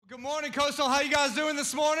morning, Coastal. How you guys doing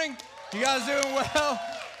this morning? You guys doing well?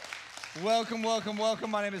 Welcome, welcome,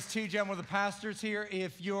 welcome. My name is TJ. I'm one of the pastors here.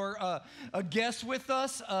 If you're a guest with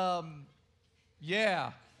us,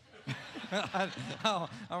 yeah. I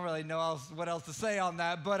don't really know what else to say on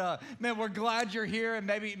that, but man, we're glad you're here, and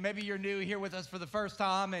maybe you're new here with us for the first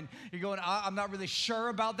time, and you're going, I'm not really sure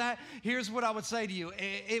about that. Here's what I would say to you.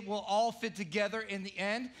 It will all fit together in the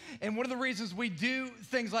end, and one of the reasons we do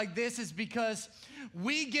things like this is because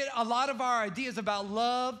we get a lot of our ideas about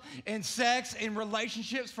love and sex and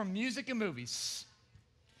relationships from music and movies.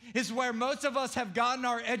 It's where most of us have gotten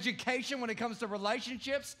our education when it comes to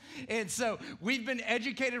relationships. And so we've been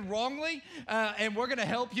educated wrongly, and we're going to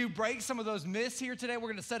help you break some of those myths here today. We're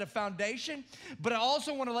going to set a foundation. But I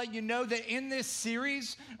also want to let you know that in this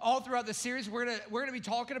series, all throughout the series, we're going to be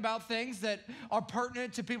talking about things that are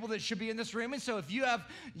pertinent to people that should be in this room. And so if you have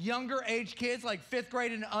younger age kids, like 5th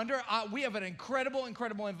grade and under, we have an incredible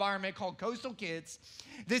environment called Coastal Kids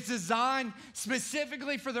that's designed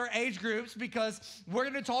specifically for their age groups, because we're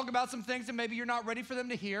going to talk about some things that maybe you're not ready for them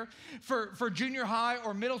to hear. For junior high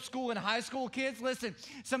or middle school and high school kids, listen,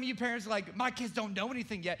 some of you parents are like, my kids don't know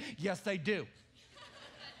anything yet. Yes, they do.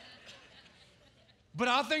 But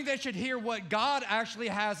I think they should hear what God actually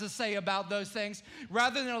has to say about those things,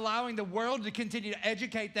 rather than allowing the world to continue to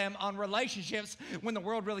educate them on relationships when the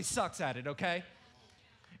world really sucks at it, okay?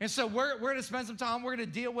 And so we're going to spend some time. We're going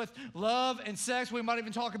to deal with love and sex. We might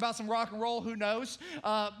even talk about some rock and roll, who knows.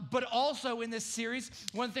 But also in this series,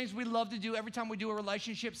 one of the things we love to do every time we do a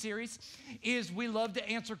relationship series is we love to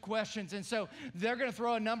answer questions. And so they're going to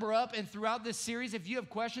throw a number up. And throughout this series, if you have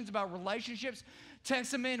questions about relationships, text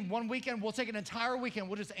them in. One weekend, we'll take an entire weekend.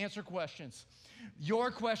 We'll just answer questions. Your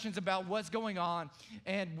questions about what's going on,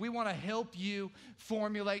 and we want to help you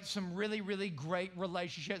formulate some really great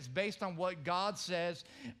relationships based on what God says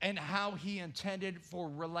and how He intended for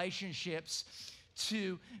relationships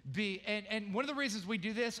to be. And one of the reasons we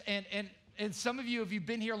do this, and some of you, if you've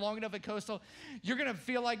been here long enough at Coastal, you're going to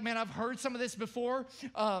feel like, man, I've heard some of this before.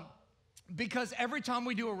 Because every time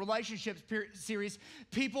we do a relationships series,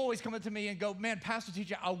 people always come up to me and go, man, Pastor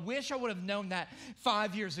TJ, I wish I would have known that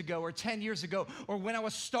 5 years ago or 10 years ago, or when I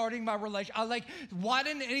was starting my relationship. Why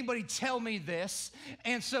didn't anybody tell me this?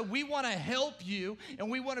 And so we want to help you, and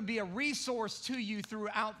we want to be a resource to you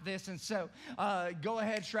throughout this. And so go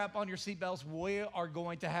ahead, strap on your seatbelts. We are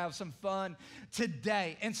going to have some fun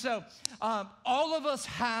today. And so all of us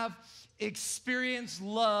have experienced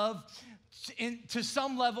love to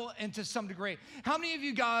some level and to some degree. How many of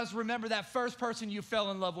you guys remember that first person you fell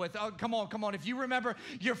in love with? Oh, come on. If you remember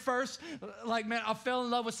your first, like, man, I fell in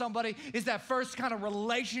love with somebody, is that first kind of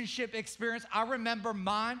relationship experience. I remember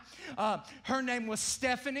mine. Her name was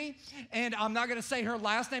Stephanie, and I'm not going to say her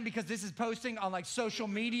last name because this is posting on like social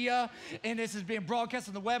media, and this is being broadcast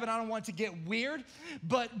on the web, and I don't want it to get weird,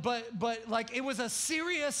 but like, it was a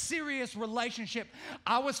serious relationship.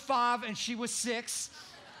 I was 5 and she was 6.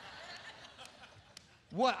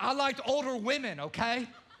 What? I liked older women, okay?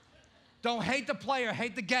 Don't hate the player,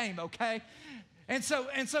 hate the game, okay? And so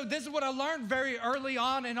this is what I learned very early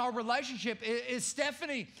on in our relationship is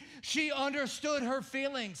Stephanie, she understood her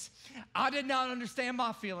feelings. I did not understand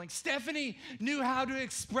my feelings. Stephanie knew how to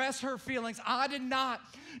express her feelings. I did not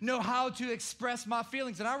know how to express my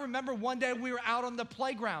feelings. And I remember one day we were out on the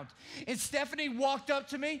playground, and Stephanie walked up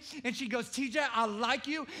to me, and she goes, TJ, I like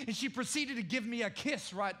you, and she proceeded to give me a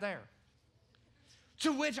kiss right there.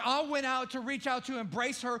 To which I went out to reach out to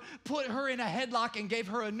embrace her, put her in a headlock, and gave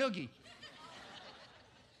her a noogie.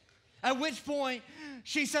 At which point,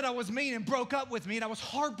 she said I was mean and broke up with me, and I was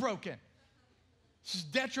heartbroken. This is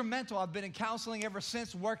detrimental. I've been in counseling ever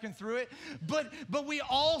since, working through it. But we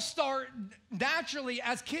all start naturally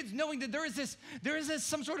as kids knowing that there is this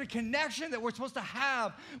some sort of connection that we're supposed to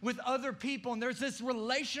have with other people, and there's this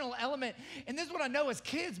relational element. And this is what I know as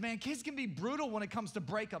kids, man. Kids can be brutal when it comes to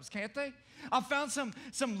breakups, can't they? I found some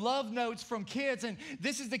love notes from kids, and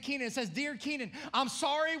this is the Keenan. It says, Dear Keenan, I'm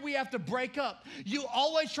sorry we have to break up. You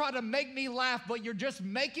always try to make me laugh, but you're just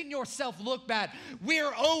making yourself look bad.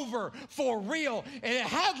 We're over for real. And it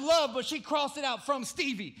had love, but she crossed it out from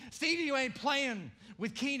Stevie. Stevie, you ain't playing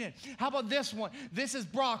with Keenan. How about this one? This is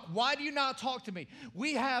Brock. Why do you not talk to me?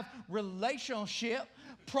 We have relationship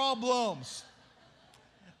problems.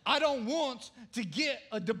 I don't want to get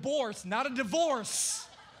a divorce, not a divorce.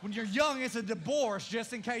 When you're young, it's a divorce,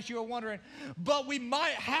 just in case you were wondering. But we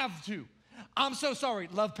might have to. I'm so sorry.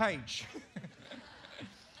 Love Paige.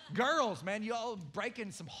 Girls, man, y'all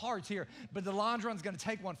breaking some hearts here. But Delandron's going to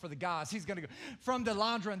take one for the guys. He's going to go from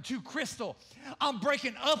Delandron to Crystal. I'm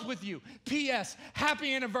breaking up with you. P.S.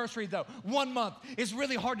 Happy anniversary, though. 1 month. It's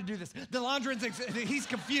really hard to do this. He's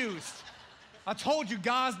confused. I told you,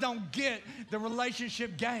 guys don't get the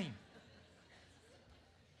relationship game.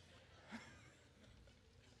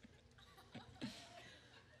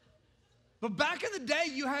 But back in the day,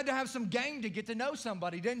 you had to have some game to get to know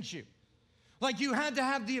somebody, didn't you? Like you had to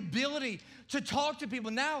have the ability to talk to people.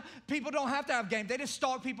 Now, people don't have to have game. They just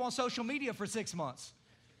stalk people on social media for 6 months.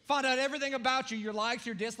 Find out everything about you, your likes,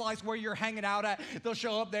 your dislikes, where you're hanging out at. They'll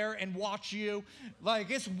show up there and watch you. Like,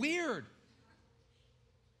 it's weird.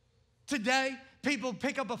 Today, people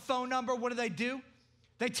pick up a phone number. What do?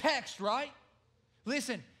 They text, right?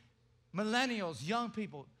 Listen, millennials, young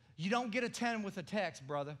people, you don't get a 10 with a text,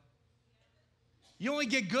 brother. You only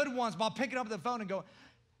get good ones by picking up the phone and going,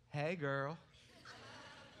 hey, girl.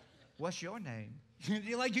 What's your name?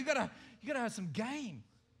 You're like, you gotta have some game.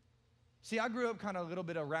 See, I grew up kind of a little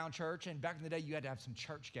bit around church, and back in the day, you had to have some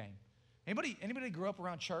church game. Anybody grew up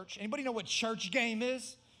around church? Anybody know what church game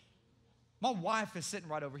is? My wife is sitting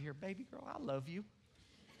right over here. Baby girl, I love you.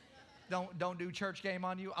 Don't do church game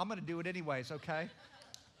on you. I'm gonna do it anyways, okay?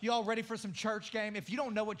 You all ready for some church game? If you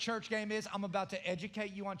don't know what church game is, I'm about to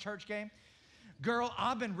educate you on church game. Girl,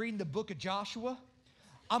 I've been reading the book of Joshua.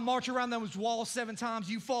 I march around those walls 7 times.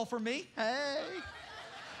 You fall for me? Hey.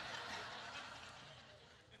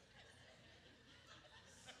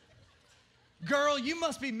 Girl, you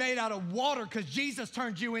must be made out of water because Jesus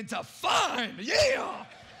turned you into fun. Yeah.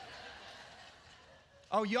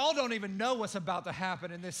 Oh, y'all don't even know what's about to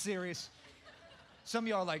happen in this series. Some of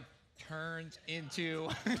y'all are like, turns into.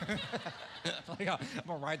 Like, I'm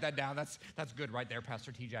going to write that down. That's good right there,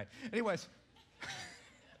 Pastor TJ. Anyways.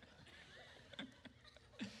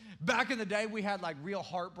 Back in the day, we had like real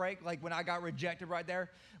heartbreak. Like when I got rejected right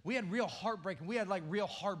there, we had real heartbreak, and we had like real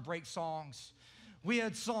heartbreak songs. We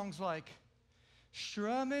had songs like,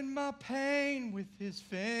 strumming my pain with his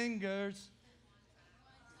fingers.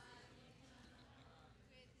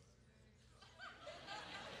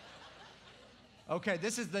 Okay,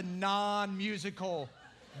 this is the non-musical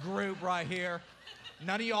group right here.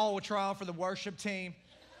 None of y'all will try out for the worship team,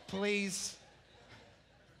 please.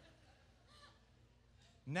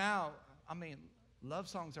 Now, I mean, love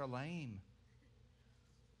songs are lame.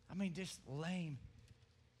 I mean, just lame.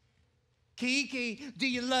 Kiki, do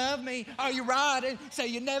you love me? Are you riding? Say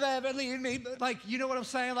you never ever leave me. Like, you know what I'm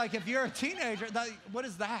saying? Like, if you're a teenager, what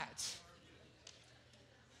is that?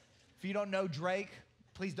 If you don't know Drake,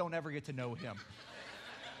 please don't ever get to know him.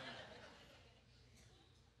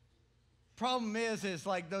 Problem is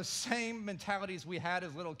like those same mentalities we had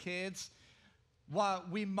as little kids, while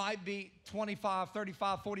we might be 25,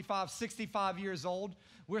 35, 45, 65 years old,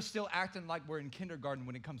 we're still acting like we're in kindergarten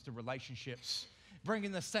when it comes to relationships,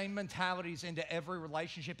 bringing the same mentalities into every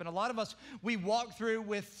relationship. And a lot of us, we walk through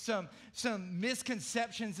with some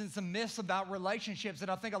misconceptions and some myths about relationships that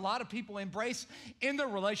I think a lot of people embrace in their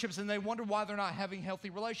relationships, and they wonder why they're not having healthy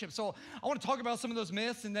relationships. So I want to talk about some of those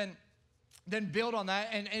myths and then build on that.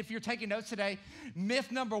 And if you're taking notes today,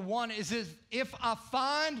 myth number 1 is if I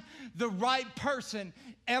find the right person,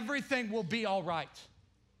 everything will be all right.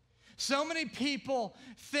 So many people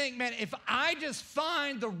think, man, if I just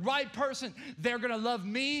find the right person, they're going to love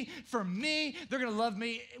me for me. They're going to love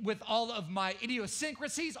me with all of my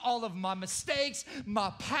idiosyncrasies, all of my mistakes,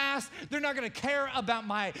 my past. They're not going to care about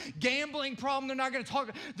my gambling problem. They're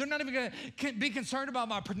not even going to be concerned about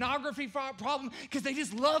my pornography problem because they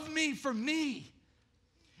just love me for me.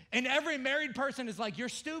 And every married person is like, you're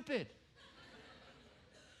stupid.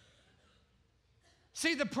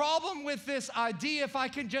 See, the problem with this idea, if I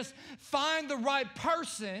can just find the right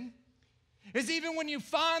person, is even when you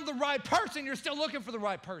find the right person, you're still looking for the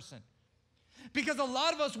right person. Because a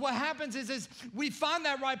lot of us, what happens is we find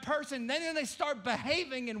that right person, then they start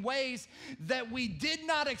behaving in ways that we did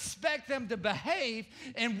not expect them to behave,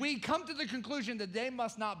 and we come to the conclusion that they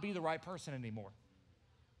must not be the right person anymore.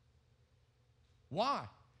 Why?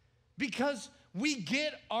 Because we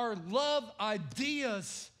get our love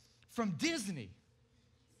ideas from Disney.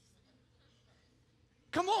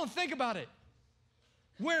 Come on, think about it.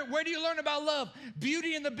 Where do you learn about love?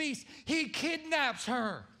 Beauty and the Beast. He kidnaps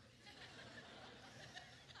her.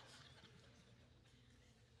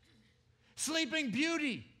 Sleeping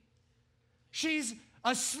Beauty. She's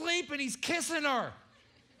asleep and he's kissing her.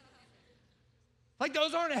 Like,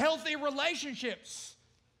 those aren't healthy relationships.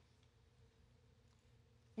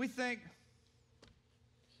 We think,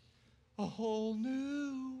 a whole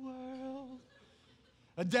new world,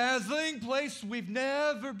 A dazzling place we've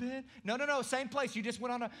never been. No, same place. You just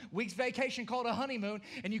went on a week's vacation called a honeymoon,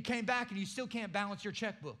 and you came back and you still can't balance your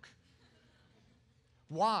checkbook.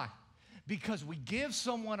 Why? Because we give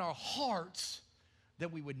someone our hearts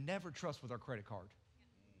that we would never trust with our credit card.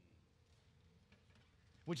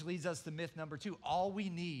 Which leads us to myth number 2. All we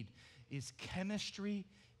need is chemistry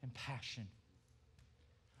and passion.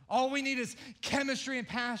 All we need is chemistry and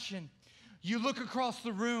passion. You look across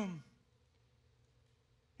the room,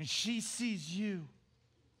 and she sees you,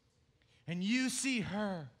 and you see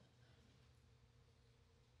her.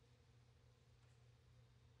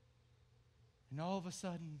 And all of a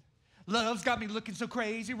sudden, love's got me looking so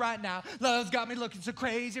crazy right now. Love's got me looking so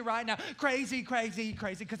crazy right now. Crazy, crazy,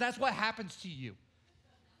 crazy, because that's what happens to you.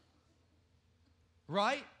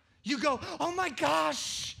 Right? You go, oh my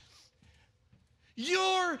gosh,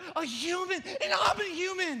 you're a human and I'm a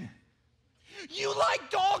human. You like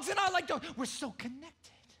dogs and I like dogs. We're so connected.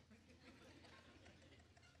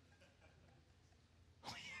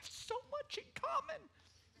 We have so much in common.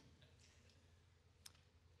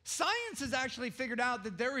 Science has actually figured out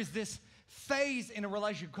that there is this phase in a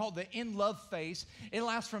relationship called the in-love phase. It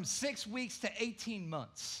lasts from 6 weeks to 18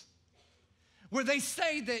 months. Where they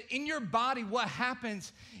say that in your body, what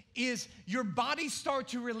happens is your body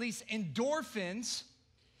starts to release endorphins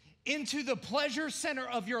into the pleasure center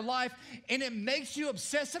of your life, and it makes you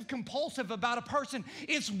obsessive compulsive about a person.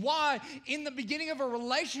 It's why in the beginning of a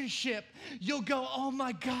relationship, you'll go, oh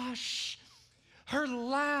my gosh, her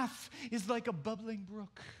laugh is like a bubbling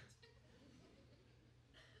brook.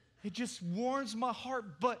 It just warms my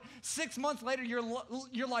heart. But 6 months later,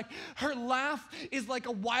 you're like, her laugh is like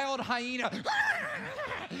a wild hyena.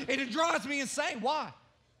 And it drives me insane. Why?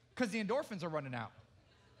 Because the endorphins are running out.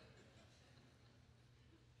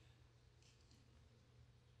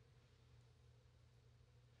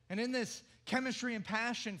 And in this chemistry and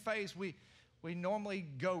passion phase, we normally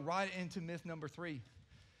go right into myth number 3.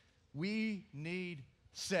 We need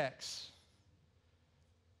sex.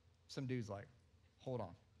 Some dude's like, hold on.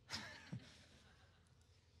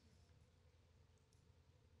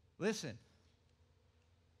 Listen,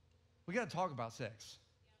 we got to talk about sex.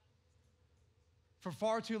 For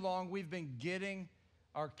far too long, we've been getting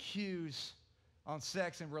our cues on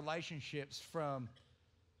sex and relationships from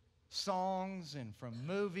songs and from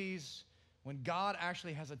movies, when God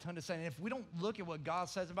actually has a ton to say. And if we don't look at what God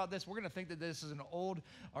says about this, we're going to think that this is an old,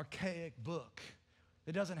 archaic book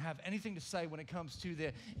that doesn't have anything to say when it comes to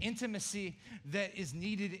the intimacy that is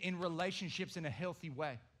needed in relationships in a healthy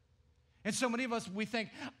way. And so many of us, we think,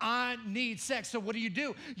 I need sex. So what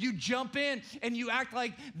do? You jump in and you act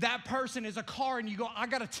like that person is a car and you go, I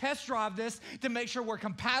got to test drive this to make sure we're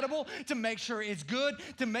compatible, to make sure it's good,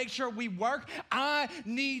 to make sure we work. I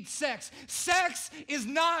need sex. Sex is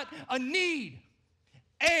not a need.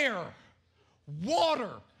 Air,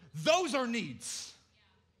 water, those are needs.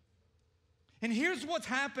 And here's what's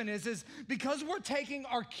happened is because we're taking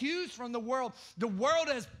our cues from the world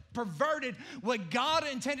has perverted what God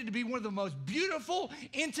intended to be one of the most beautiful,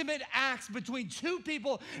 intimate acts between two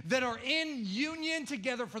people that are in union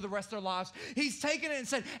together for the rest of their lives. He's taken it and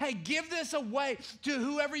said, hey, give this away to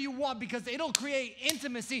whoever you want because it'll create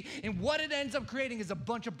intimacy, and what it ends up creating is a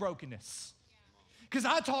bunch of brokenness. Because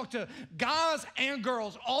I talk to guys and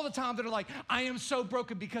girls all the time that are like, I am so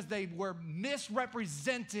broken because they were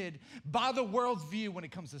misrepresented by the world's view when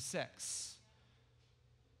it comes to sex.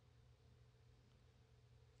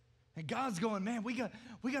 And God's going, man, we got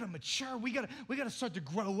to mature. We got to start to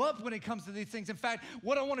grow up when it comes to these things. In fact,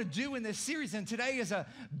 what I want to do in this series, and today is a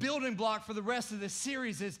building block for the rest of this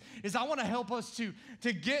series, is I want to help us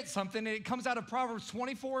to get something. And it comes out of Proverbs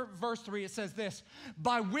 24, verse 3. It says this: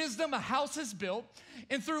 by wisdom a house is built,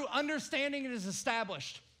 and through understanding it is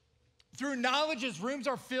established. Through knowledge, his rooms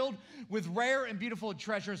are filled with rare and beautiful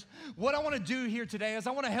treasures. What I want to do here today is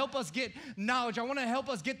I want to help us get knowledge. I want to help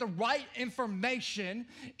us get the right information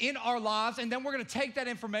in our lives, and then we're going to take that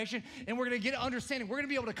information and we're going to get understanding. We're going to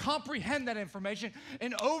be able to comprehend that information,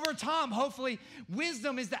 and over time, hopefully,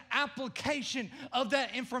 wisdom is the application of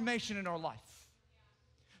that information in our life.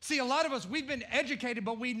 See, a lot of us, we've been educated,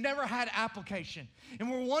 but we never had application. And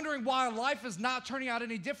we're wondering why our life is not turning out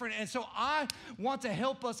any different. And so I want to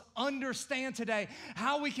help us understand today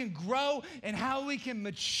how we can grow and how we can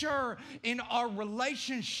mature in our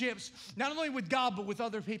relationships, not only with God, but with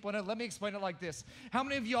other people. And let me explain it like this. How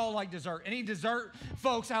many of y'all like dessert? Any dessert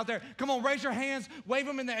folks out there? Come on, raise your hands, wave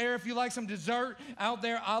them in the air if you like some dessert out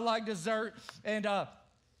there. I like dessert. And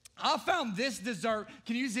I found this dessert.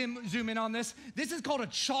 Can you zoom in on this? This is called a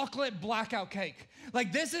chocolate blackout cake.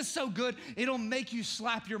 Like, this is so good, it'll make you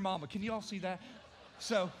slap your mama. Can you all see that?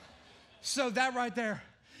 So that right there.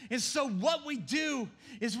 And so what we do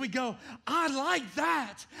is we go, I like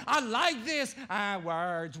that. I like this.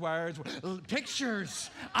 Words, pictures.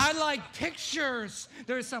 I like pictures.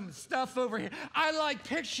 There's some stuff over here. I like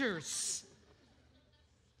pictures.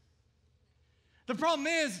 The problem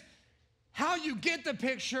is, how you get the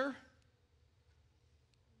picture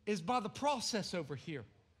is by the process over here.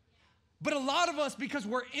 But a lot of us, because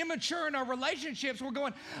we're immature in our relationships, we're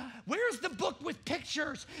going, where's the book with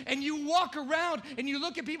pictures? And you walk around and you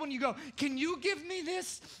look at people and you go, can you give me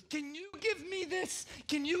this? Can you give me this?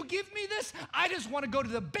 Can you give me this? I just want to go to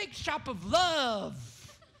the bake shop of love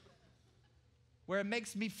where it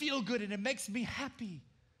makes me feel good and it makes me happy.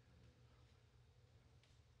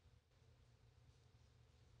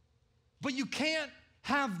 But you can't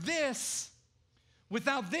have this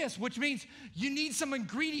without this, which means you need some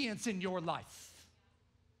ingredients in your life.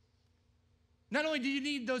 Not only do you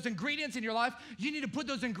need those ingredients in your life, you need to put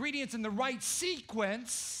those ingredients in the right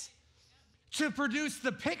sequence to produce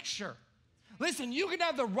the picture. Listen, you can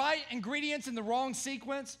have the right ingredients in the wrong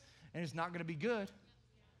sequence, and it's not going to be good.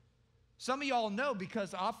 Some of y'all know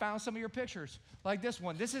because I found some of your pictures, like this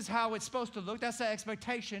one. This is how it's supposed to look. That's the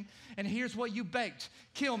expectation, and here's what you baked.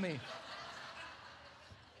 Kill me.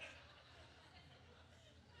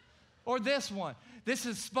 Or this one. This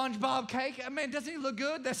is SpongeBob cake. I mean, doesn't he look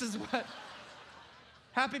good? This is what.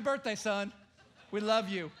 Happy birthday, son. We love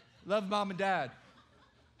you. Love mom and dad.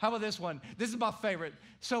 How about this one? This is my favorite.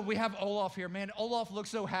 So we have Olaf here. Man, Olaf looks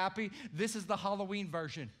so happy. This is the Halloween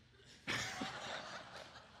version.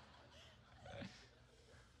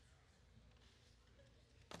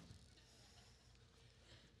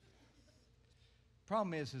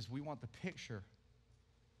 Problem is we want the picture.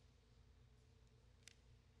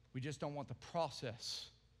 We just don't want the process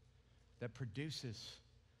that produces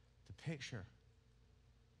the picture.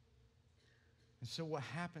 And so what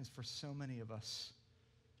happens for so many of us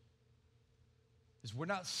is we're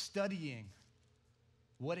not studying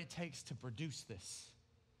what it takes to produce this.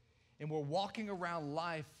 And we're walking around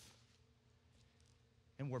life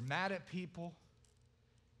and we're mad at people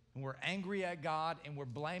and we're angry at God and we're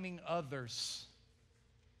blaming others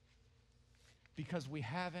because we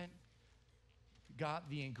haven't got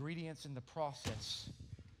the ingredients in the process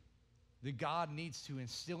that God needs to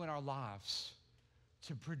instill in our lives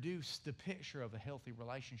to produce the picture of a healthy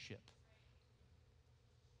relationship.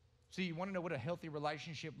 See, you want to know what a healthy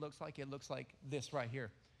relationship looks like? It looks like this right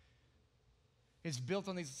here. It's built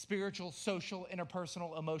on these spiritual, social,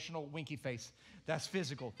 interpersonal, emotional, winky face. That's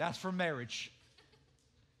physical. That's for marriage.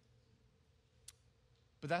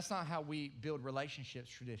 But that's not how we build relationships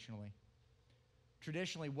traditionally.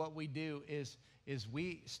 Traditionally, what we do is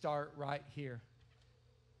we start right here.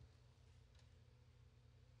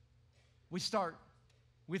 We start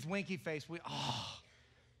with winky face.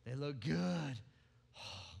 They look good.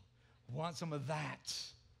 I want some of that.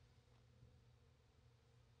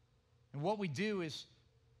 And what we do is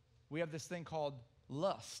we have this thing called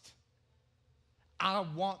lust. I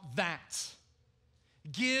want that.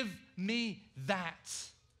 Give me that.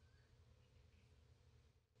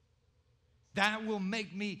 That will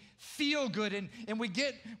make me feel good. And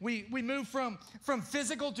we move from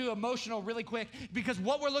physical to emotional really quick because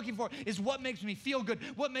what we're looking for is what makes me feel good.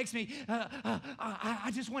 What makes me,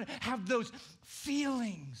 I just want to have those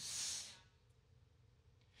feelings.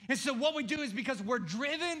 And so what we do is because we're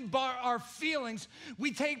driven by our feelings,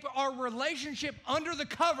 we take our relationship under the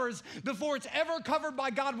covers before it's ever covered by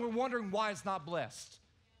God. We're wondering why it's not blessed.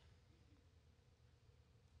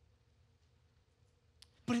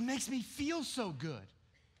 But it makes me feel so good.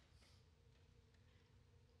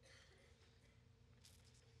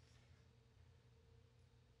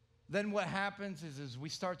 Then what happens is we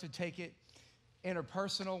start to take it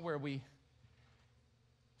interpersonal, where we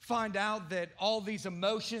find out that all these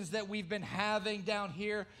emotions that we've been having down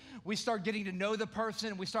here, we start getting to know the person,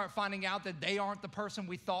 and we start finding out that they aren't the person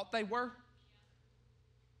we thought they were.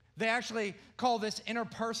 They actually call this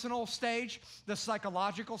interpersonal stage the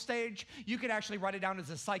psychological stage. You could actually write it down as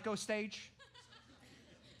a psycho stage.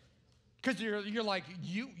 Because you're like,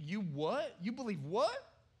 you what? You believe what?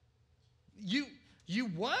 You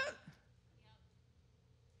what?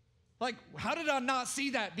 Like, how did I not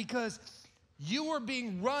see that? Because you were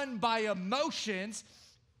being run by emotions,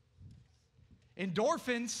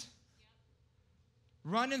 endorphins,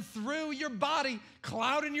 running through your body,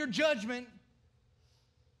 clouding your judgment.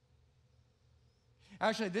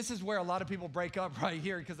 Actually, this is where a lot of people break up right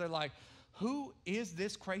here because they're like, who is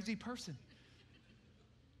this crazy person?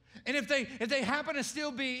 And if they happen to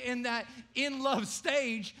still be in that in-love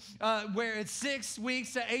stage where it's 6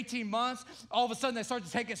 weeks to 18 months, all of a sudden they start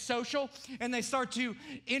to take it social and they start to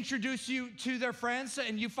introduce you to their friends,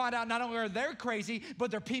 and you find out not only are they crazy,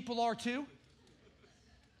 but their people are too.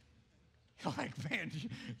 You're like, man,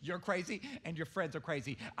 you're crazy and your friends are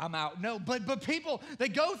crazy. I'm out. No, but people, they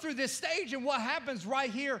go through this stage, and what happens right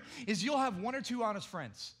here is you'll have one or two honest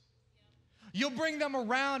friends. You'll bring them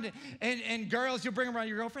around, and girls, you'll bring them around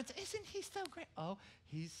your girlfriends. Isn't he so great? Oh,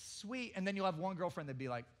 he's sweet. And then you'll have one girlfriend that'd be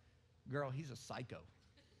like, girl, he's a psycho.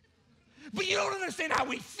 But you don't understand how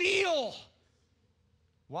we feel.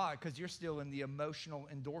 Why? Because you're still in the emotional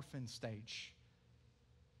endorphin stage.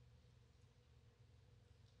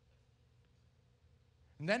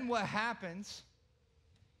 And then what happens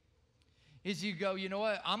is you go, you know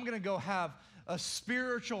what? I'm going to go have a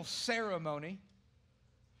spiritual ceremony.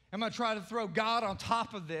 I'm going to try to throw God on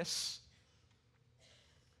top of this.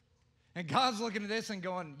 And God's looking at this and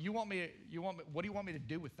going, what do you want me to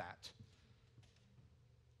do with that?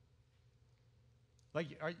 Like,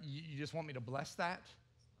 you just want me to bless that?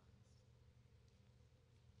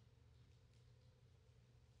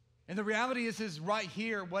 And the reality is right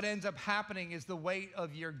here, what ends up happening is the weight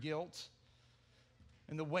of your guilt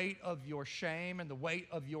and the weight of your shame and the weight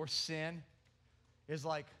of your sin is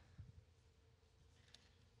like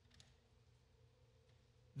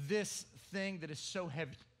this thing that is so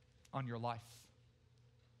heavy on your life.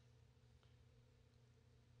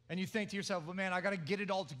 And you think to yourself, well, man, I got to get it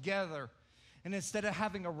all together. And instead of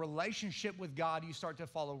having a relationship with God, you start to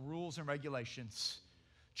follow rules and regulations,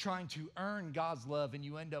 trying to earn God's love, and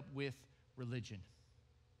you end up with religion.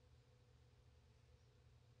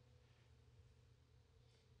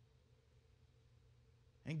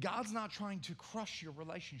 And God's not trying to crush your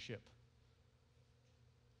relationship.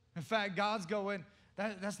 In fact, God's going,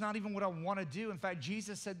 that's not even what I want to do. In fact,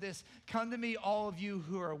 Jesus said this, come to me, all of you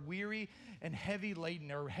who are weary and heavy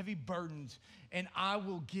laden or heavy burdened, and I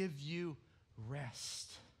will give you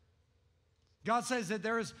rest. God says that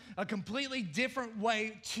there is a completely different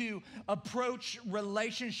way to approach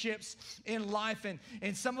relationships in life.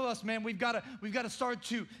 And some of us, man, we've got to start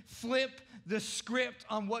to flip the script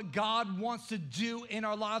on what God wants to do in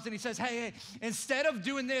our lives. And he says, hey, instead of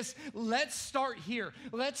doing this, let's start here.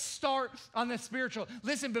 Let's start on the spiritual.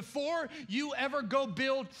 Listen, before you ever go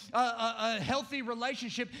build a healthy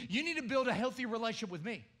relationship, you need to build a healthy relationship with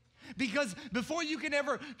me. Because before you can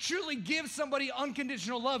ever truly give somebody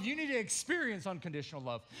unconditional love, you need to experience unconditional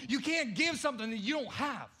love. You can't give something that you don't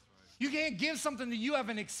have. You can't give something that you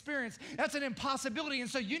haven't experienced. That's an impossibility. And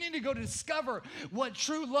so you need to go discover what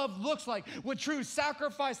true love looks like, what true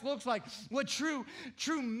sacrifice looks like, what true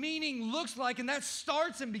meaning looks like. And that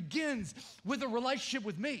starts and begins with a relationship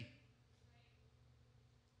with me.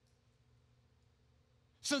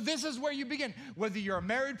 So this is where you begin. Whether you're a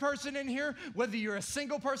married person in here, whether you're a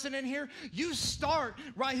single person in here, you start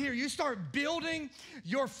right here. You start building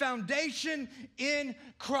your foundation in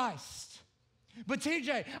Christ. But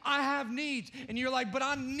TJ, I have needs. And you're like, but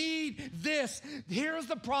I need this. Here's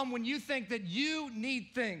the problem when you think that you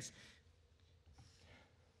need things.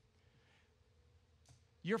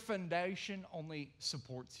 Your foundation only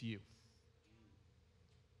supports you.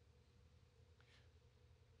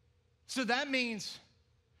 So that means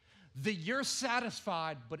that you're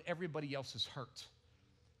satisfied, but everybody else is hurt.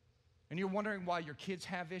 And you're wondering why your kids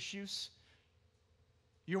have issues.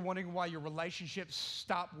 You're wondering why your relationships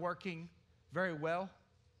stop working very well.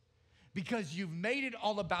 Because you've made it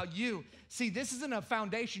all about you. See, this isn't a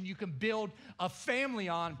foundation you can build a family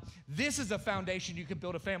on. This is a foundation you can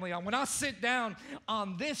build a family on. When I sit down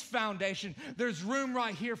on this foundation, there's room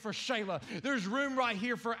right here for Shayla. There's room right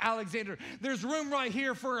here for Alexander. There's room right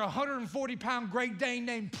here for a 140-pound Great Dane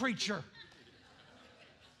named Preacher.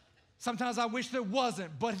 Sometimes I wish there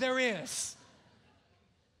wasn't, but there is.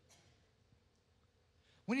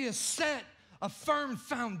 We need to set a firm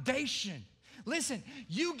foundation. Listen,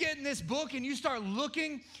 you get in this book and you start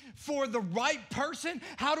looking for the right person.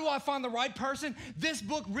 How do I find the right person? This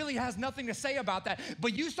book really has nothing to say about that.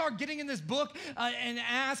 But you start getting in this book and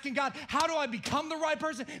asking God, how do I become the right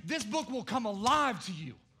person? This book will come alive to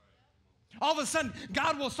you. All of a sudden,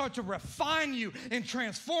 God will start to refine you and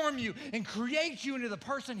transform you and create you into the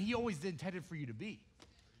person He always intended for you to be.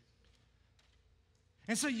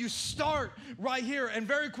 And so you start right here, and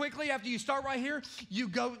very quickly after you start right here, you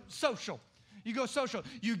go social. You go social.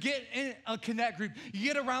 You get in a connect group.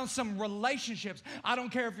 You get around some relationships. I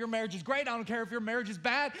don't care if your marriage is great. I don't care if your marriage is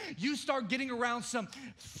bad. You start getting around some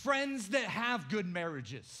friends that have good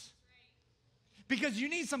marriages. Because you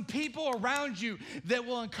need some people around you that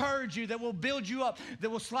will encourage you, that will build you up,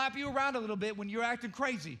 that will slap you around a little bit when you're acting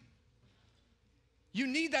crazy. You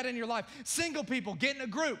need that in your life. Single people, get in a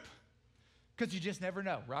group because you just never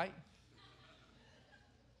know, right?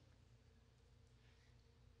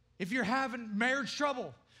 If you're having marriage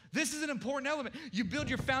trouble, this is an important element. You build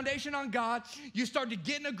your foundation on God, you start to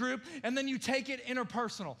get in a group, and then you take it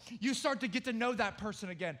interpersonal. You start to get to know that person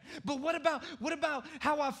again. But what about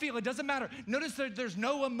how I feel? It doesn't matter. Notice that there's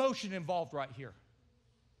no emotion involved right here.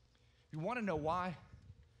 You want to know why?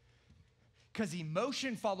 Because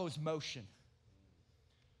emotion follows motion.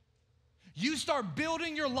 You start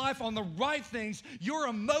building your life on the right things, your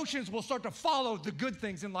emotions will start to follow the good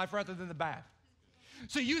things in life rather than the bad.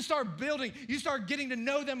 So you start building, you start getting to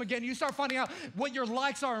know them again. You start finding out what your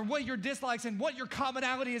likes are and what your dislikes and what your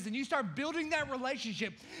commonality is. And you start building that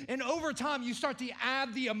relationship. And over time, you start to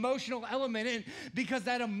add the emotional element in because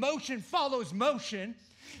that emotion follows motion.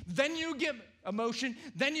 Then you get emotion.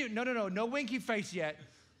 Then you, no winky face yet.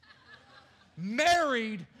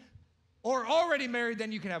 Married or already married,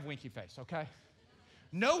 then you can have winky face, okay?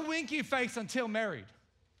 No winky face until married.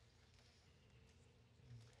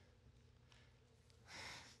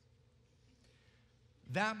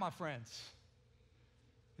 That, my friends,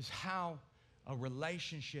 is how a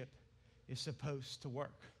relationship is supposed to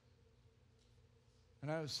work.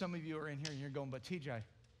 And I know some of you are in here and you're going, but TJ,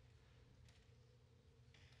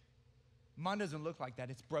 mine doesn't look like that.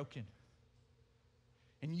 It's broken.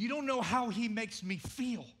 And you don't know how he makes me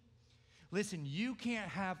feel. Listen, you can't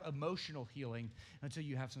have emotional healing until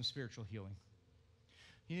you have some spiritual healing.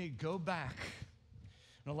 You need to go back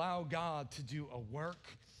and allow God to do a work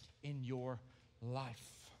in your life.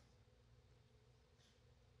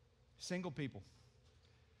 Single people.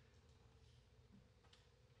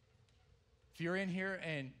 If you're in here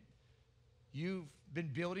and you've been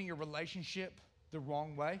building your relationship the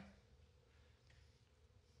wrong way,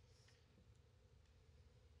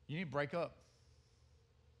 you need to break up.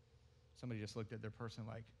 Somebody just looked at their person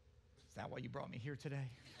like, is that why you brought me here today?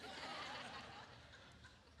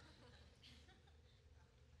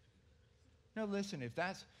 No, listen, if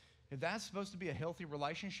that's supposed to be a healthy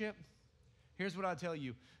relationship, here's what I tell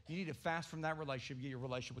you. You need to fast from that relationship, get your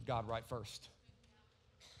relationship with God right first.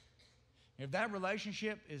 If that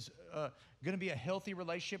relationship is going to be a healthy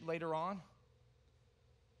relationship later on,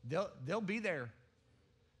 they'll be there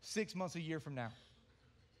 6 months, a year from now.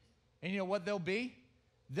 And you know what they'll be?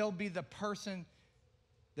 They'll be the person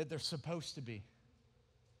that they're supposed to be.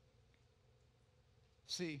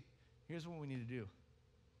 See, here's what we need to do.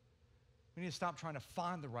 We need to stop trying to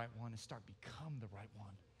find the right one and start become the right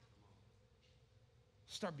one.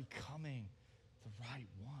 Start becoming the right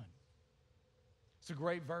one. It's a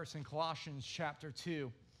great verse in Colossians chapter 2.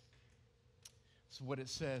 This is what it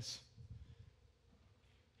says.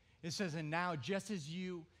 It says, and now just as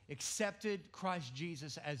you accepted Christ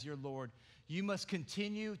Jesus as your Lord, you must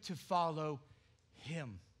continue to follow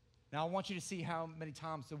him. Now I want you to see how many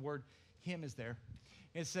times the word him is there.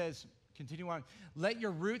 It says, continue on. Let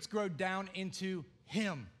your roots grow down into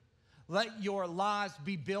him. Let your lives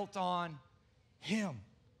be built on him.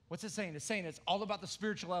 What's it saying? It's saying it's all about the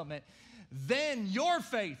spiritual element. Then your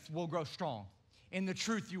faith will grow strong in the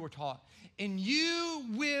truth you were taught, and you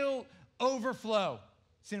will overflow.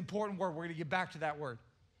 It's an important word. We're going to get back to that word.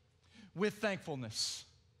 With thankfulness.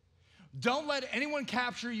 Don't let anyone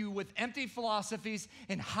capture you with empty philosophies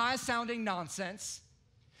and high-sounding nonsense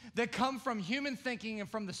that come from human thinking and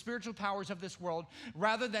from the spiritual powers of this world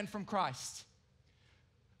rather than from Christ.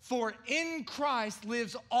 For in Christ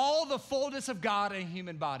lives all the fullness of God in a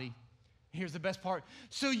human body. Here's the best part.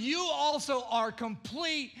 So you also are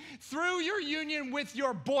complete through your union with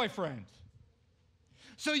your boyfriend.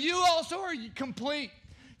 So you also are complete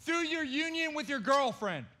through your union with your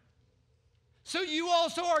girlfriend. So you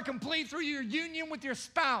also are complete through your union with your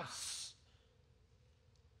spouse.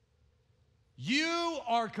 You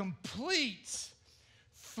are complete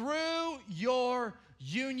through your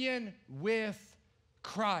union with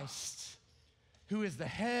Christ, who is the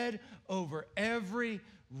head over every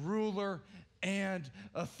ruler and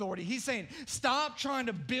authority. He's saying, stop trying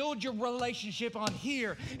to build your relationship on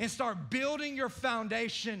here and start building your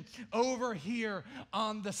foundation over here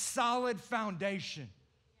on the solid foundation.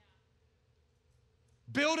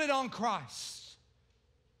 Build it on Christ.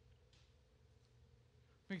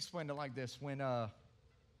 Let me explain it like this. When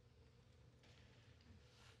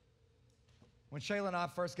Shayla and I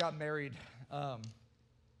first got married, I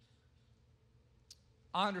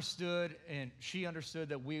understood and she understood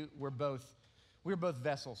that we were both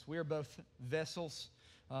vessels. We are both vessels.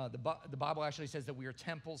 The Bible actually says that we are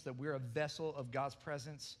temples, that we're a vessel of God's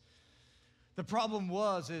presence. The problem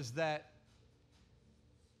is that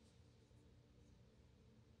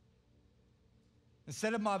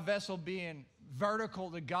instead of my vessel being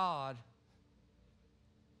vertical to God,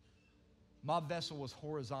 my vessel was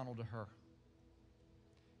horizontal to her.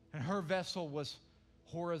 And her vessel was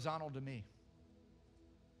horizontal to me.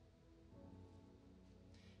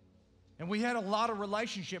 And we had a lot of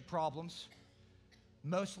relationship problems,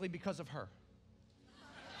 mostly because of her.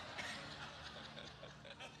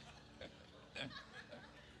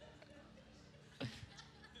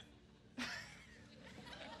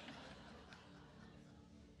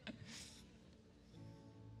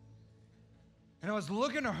 And I was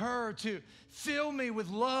looking to her to fill me with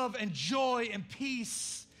love and joy and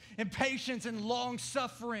peace and patience and long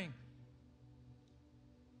suffering.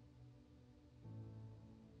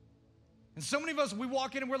 And so many of us, we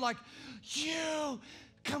walk in and we're like, you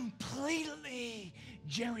completely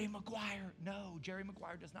Jerry Maguire. No, Jerry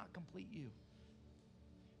Maguire does not complete you.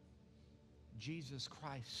 Jesus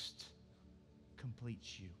Christ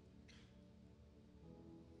completes you.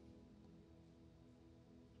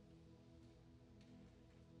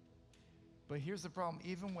 But here's the problem.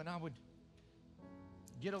 Even when I would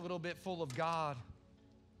get a little bit full of God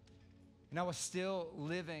and I was still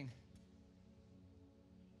living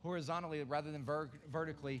horizontally rather than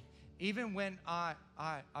vertically, even when I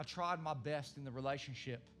tried my best in the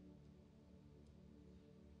relationship,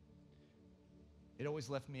 it always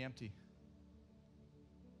left me empty.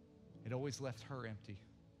 It always left her empty.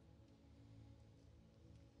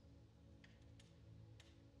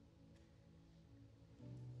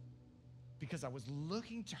 Because I was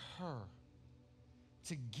looking to her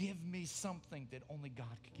to give me something that only God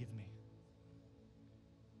could give me.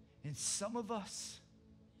 And some of us,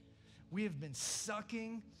 we have been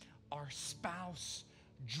sucking our spouse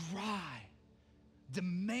dry,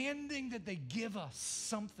 demanding that they give us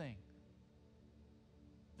something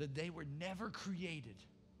that they were never created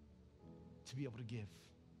to be able to give.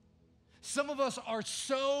 Some of us are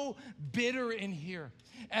so bitter in here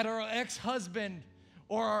at our ex-husband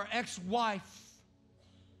or our ex-wife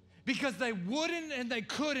because they wouldn't and they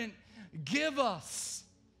couldn't give us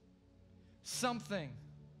something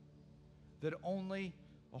that only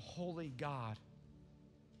a holy God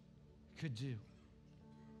could do.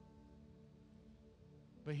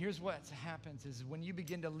 But here's what happens is when you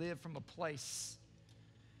begin to live from a place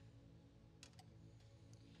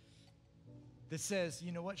that says,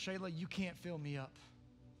 you know what, Shayla, you can't fill me up.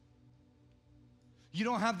 You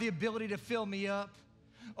don't have the ability to fill me up.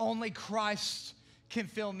 Only Christ can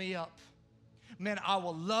fill me up. Man, I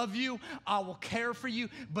will love you, I will care for you,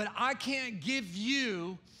 but I can't give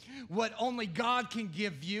you what only God can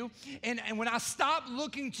give you. And when I stop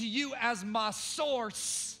looking to you as my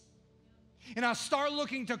source, and I start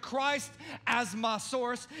looking to Christ as my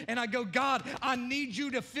source, and I go, God, I need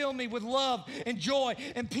you to fill me with love and joy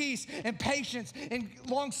and peace and patience and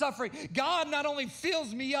long suffering. God not only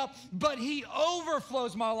fills me up, but He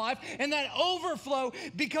overflows my life. And that overflow,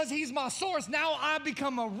 because He's my source, now I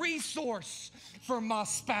become a resource for my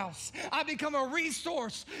spouse. I become a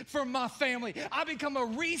resource for my family. I become a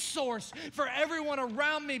resource for everyone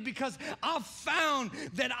around me because I've found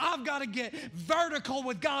that I've got to get vertical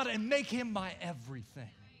with God and make Him my everything.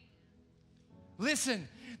 Listen,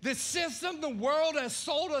 the system the world has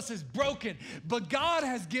sold us is broken, but God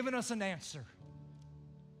has given us an answer.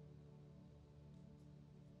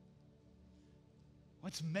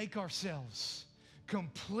 Let's make ourselves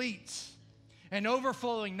complete and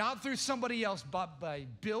overflowing, not through somebody else, but by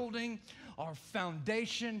building our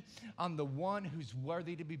foundation on the one who's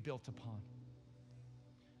worthy to be built upon.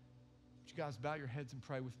 Would you guys bow your heads and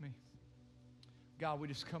pray with me? God, we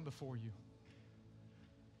just come before you.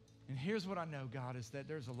 And here's what I know, God, is that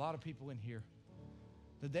there's a lot of people in here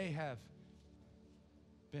that they have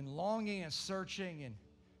been longing and searching and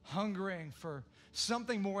hungering for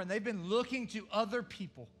something more, and they've been looking to other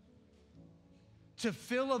people to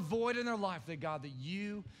fill a void in their life that, God, that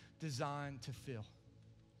you designed to fill.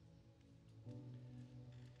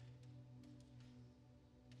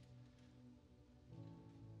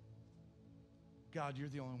 God, you're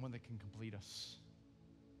the only one that can complete us.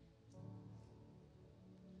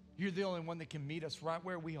 You're the only one that can meet us right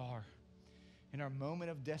where we are in our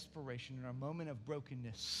moment of desperation, in our moment of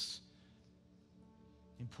brokenness,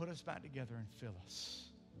 and put us back together and fill us.